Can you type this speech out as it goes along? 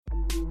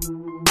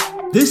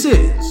This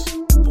is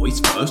Voice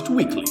First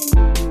Weekly.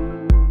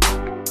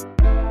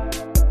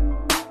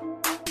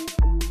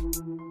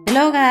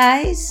 Hello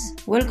guys,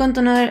 welcome to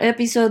another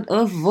episode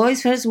of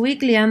Voice First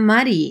Weekly. I'm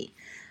Mari,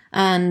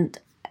 and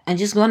I'm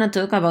just gonna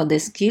talk about the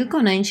Skill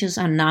Connections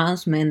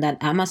announcement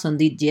that Amazon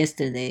did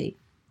yesterday.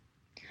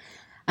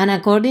 And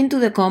according to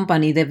the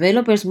company,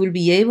 developers will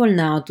be able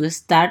now to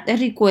start a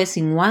request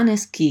in one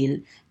skill,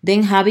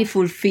 then have it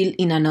fulfilled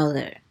in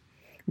another.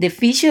 The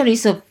feature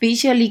is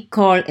officially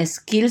called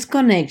Skills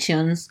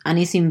Connections and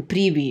is in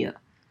preview.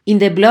 In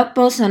the blog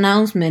post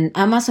announcement,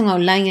 Amazon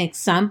outlined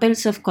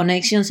examples of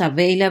connections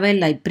available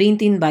like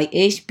printing by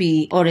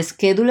HP or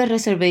schedule a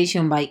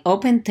reservation by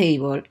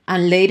OpenTable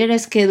and later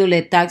schedule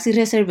a taxi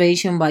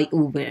reservation by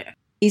Uber.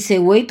 It's a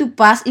way to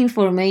pass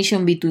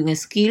information between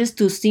skills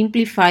to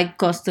simplify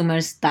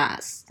customers'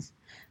 tasks.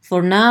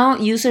 For now,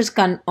 users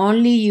can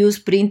only use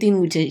printing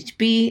with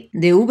HP,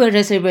 the Uber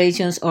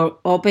reservations, or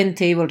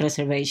OpenTable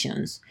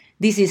reservations.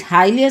 This is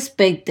highly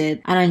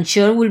expected and I'm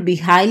sure will be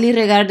highly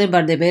regarded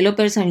by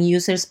developers and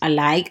users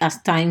alike as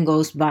time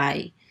goes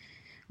by.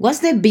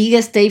 What's the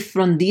biggest take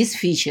from this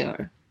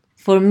feature?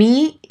 For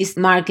me, it's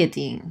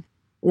marketing.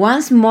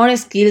 Once more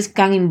skills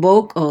can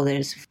invoke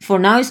others. For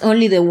now, it's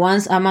only the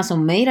ones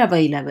Amazon made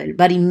available,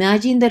 but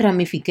imagine the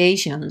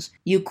ramifications.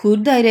 You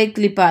could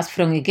directly pass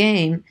from a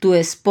game to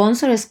a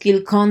sponsored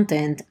skill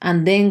content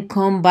and then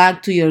come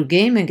back to your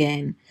game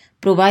again,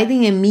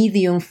 providing a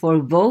medium for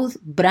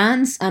both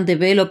brands and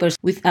developers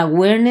with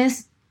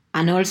awareness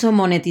and also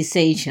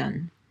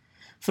monetization.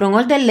 From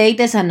all the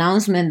latest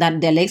announcements that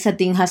the Alexa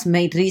team has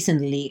made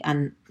recently,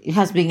 and it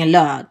has been a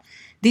lot,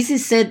 this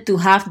is said to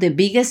have the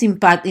biggest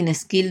impact in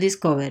skill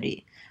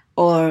discovery,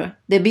 or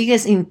the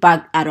biggest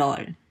impact at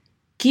all.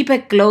 Keep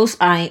a close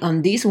eye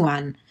on this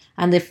one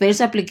and the first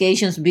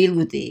applications built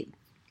with it.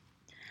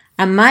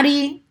 I'm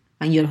Mari,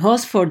 and your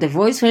host for the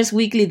Voice First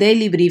Weekly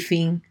Daily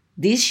Briefing.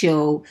 This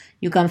show,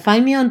 you can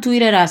find me on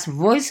Twitter as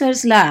Voice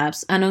First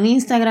Labs and on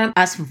Instagram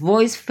as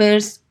Voice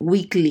First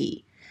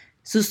Weekly.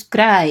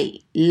 Subscribe,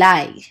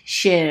 like,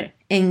 share,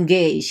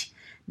 engage.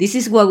 This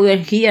is what we're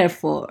here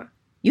for.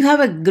 You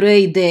have a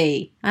great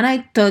day, and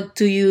I talk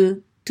to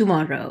you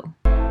tomorrow.